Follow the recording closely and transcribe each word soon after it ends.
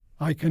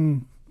I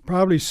can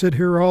probably sit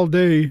here all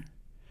day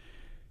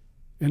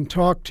and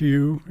talk to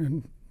you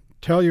and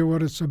tell you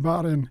what it's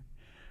about, and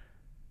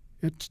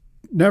it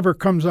never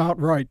comes out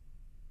right.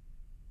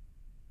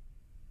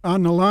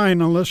 On the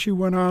line, unless you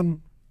went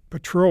on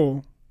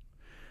patrol,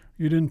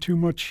 you didn't do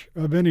much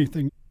of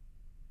anything.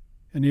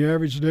 In the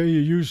average day,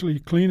 you're usually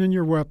cleaning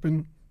your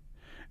weapon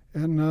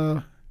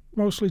and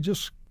mostly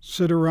just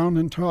sit around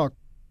and talk.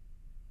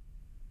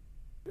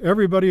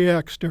 Everybody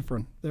acts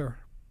different there.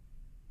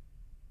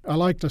 I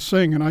like to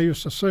sing, and I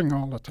used to sing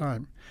all the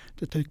time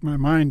to take my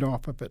mind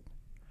off of it.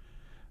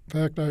 In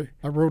fact,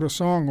 I wrote a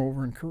song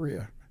over in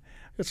Korea.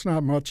 It's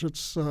not much.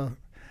 It's,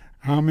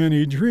 how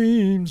many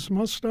dreams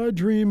must I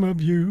dream of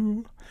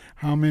you?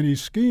 How many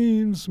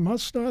schemes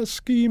must I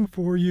scheme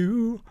for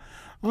you?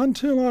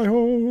 Until I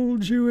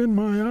hold you in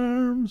my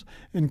arms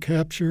and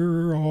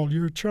capture all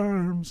your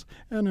charms.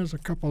 And there's a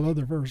couple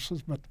other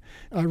verses, but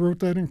I wrote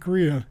that in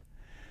Korea,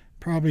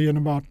 probably in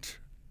about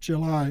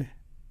July.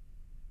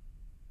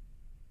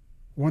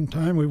 One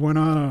time we went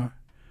on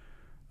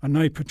a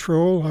night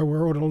patrol. I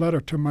wrote a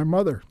letter to my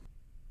mother.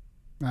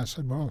 I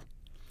said, well,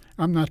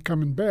 I'm not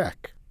coming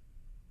back.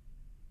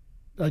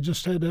 I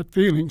just had that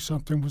feeling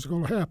something was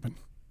going to happen.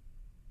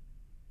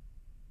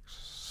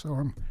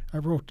 So I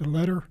wrote the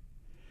letter,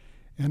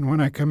 and when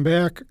I come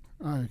back,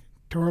 I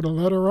tore the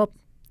letter up,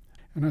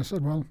 and I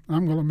said, well,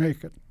 I'm going to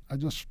make it. I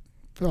just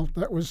felt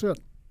that was it.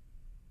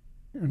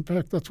 In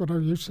fact, that's what I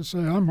used to say,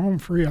 I'm home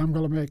free, I'm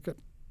going to make it.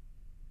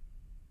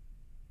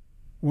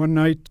 One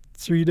night,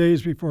 3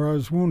 days before I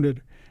was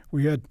wounded,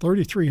 we had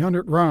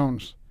 3,300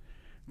 rounds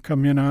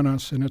come in on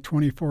us in a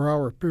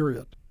 24-hour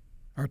period.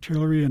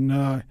 Artillery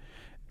and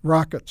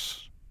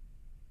rockets.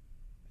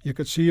 You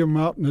could see them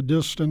out in the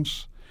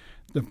distance,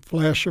 the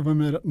flash of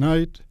them at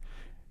night.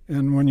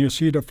 And when you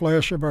see the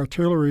flash of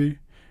artillery,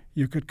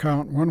 you could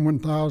count 1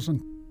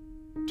 1,000,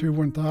 2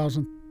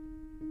 1,000,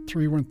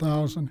 3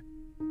 1,000.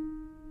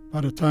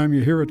 By the time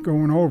you hear it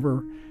going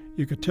over,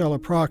 you could tell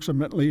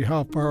approximately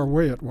how far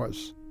away it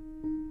was.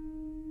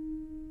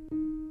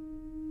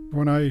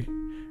 When I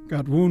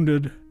got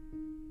wounded,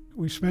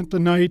 we spent the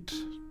night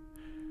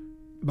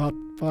about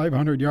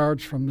 500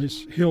 yards from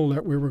this hill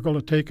that we were going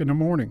to take in the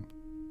morning.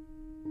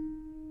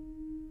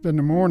 In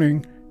the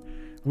morning,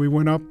 we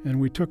went up and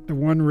we took the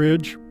one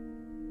ridge.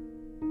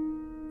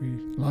 We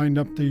lined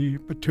up the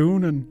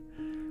platoon, and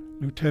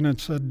Lieutenant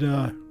said,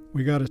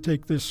 we got to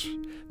take this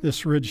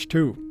ridge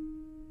too.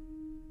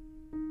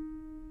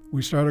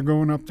 We started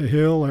going up the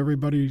hill,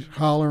 everybody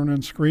hollering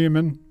and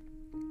screaming.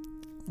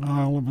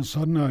 All of a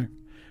sudden, I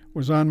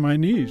was on my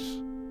knees.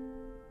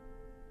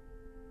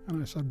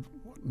 And I said,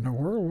 what in the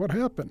world? What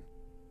happened?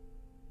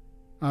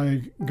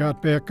 I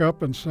got back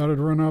up and started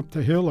running up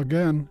the hill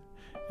again,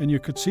 and you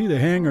could see the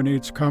hand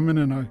grenades coming,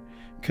 and I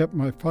kept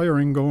my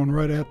firing going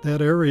right at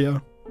that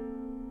area.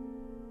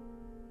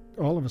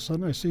 All of a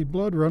sudden, I see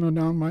blood running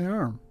down my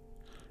arm.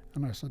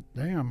 And I said,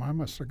 damn, I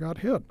must have got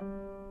hit.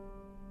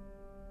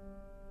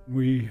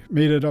 We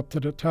made it up to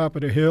the top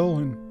of the hill,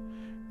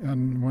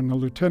 and when the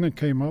lieutenant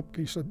came up,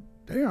 he said,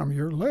 damn,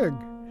 your leg.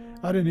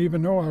 I didn't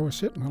even know I was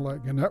hitting the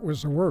leg, and that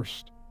was the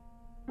worst.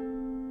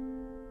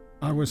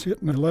 I was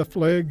hitting the left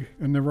leg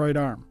and the right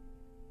arm.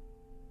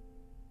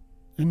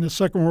 In the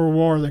Second World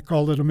War, they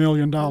called it $1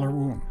 million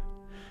wound.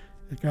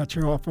 It got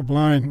you off of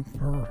line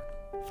for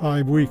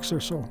 5 weeks or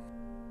so.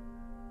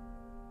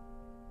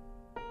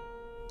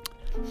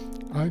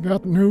 I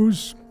got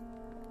news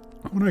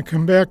when I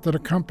come back to the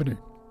company.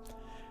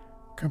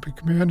 Company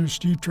commander,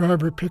 Steve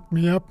Driver, picked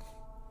me up,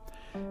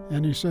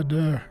 and he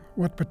said,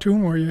 what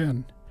platoon were you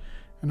in?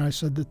 And I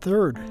said, the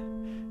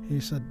 3rd. He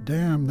said,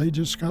 damn, they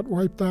just got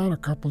wiped out a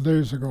couple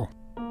days ago.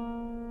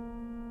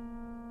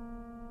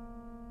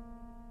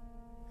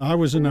 I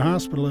was in the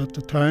hospital at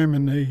the time,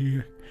 and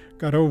they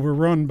got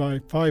overrun by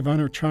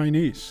 500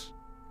 Chinese.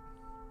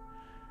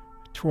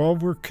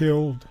 12 were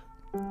killed,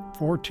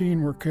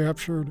 14 were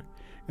captured,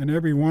 and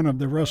every one of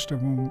the rest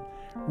of them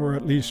were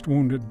at least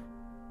wounded.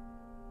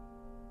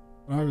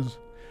 I was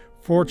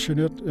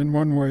fortunate in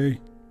one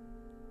way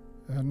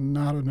and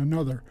not in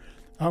another.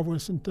 I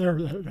wasn't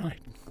there that night.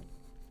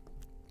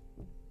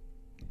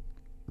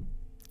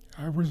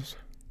 I was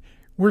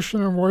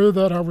wishing away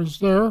that I was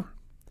there.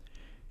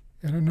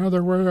 In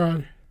another way,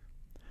 I'm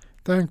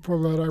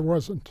thankful that I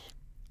wasn't.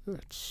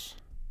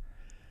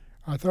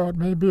 I thought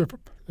maybe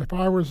if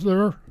I was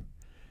there,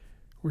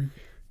 we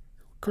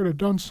could have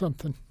done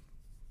something.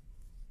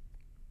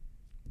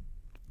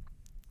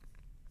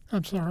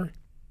 I'm sorry.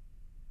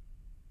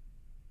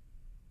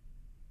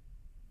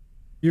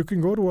 You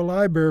can go to a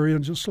library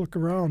and just look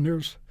around.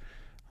 There's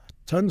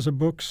tons of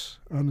books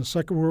on the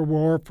Second World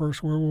War,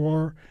 First World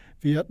War,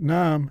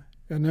 Vietnam,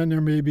 and then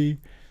there may be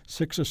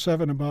 6 or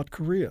 7 about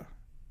Korea.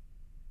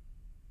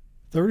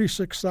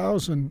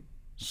 36,000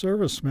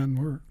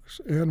 servicemen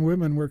and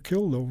women were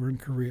killed over in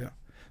Korea.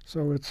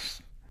 So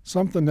it's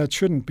something that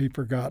shouldn't be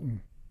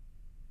forgotten.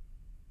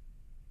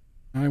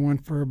 I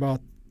went for about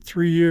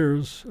 3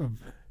 years of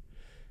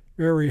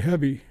very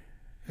heavy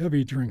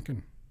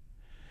drinking.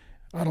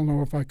 I don't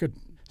know if I could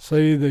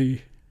say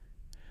the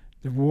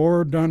The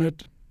war done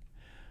it,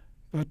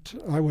 but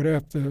I would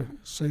have to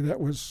say that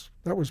was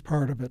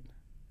part of it.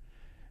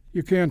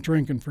 You can't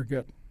drink and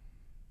forget.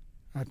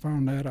 I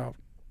found that out.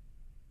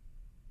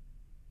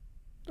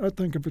 I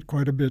think of it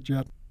quite a bit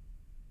yet.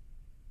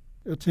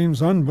 It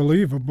seems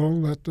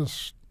unbelievable that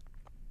this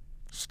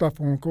stuff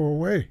won't go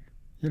away.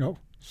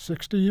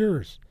 60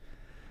 years.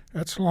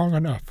 That's long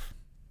enough.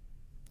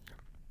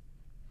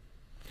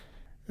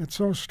 It's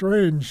so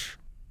strange.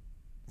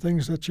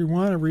 Things that you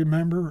want to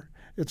remember,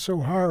 it's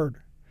so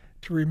hard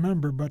to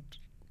remember, but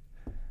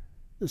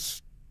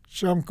this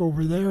junk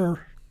over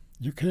there,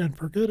 you can't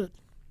forget it.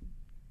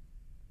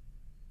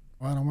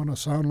 I don't want to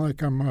sound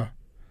like I'm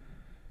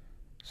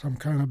some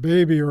kind of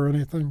baby or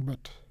anything,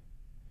 but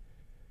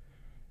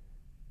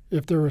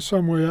if there was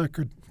some way I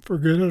could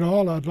forget it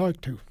all, I'd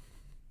like to.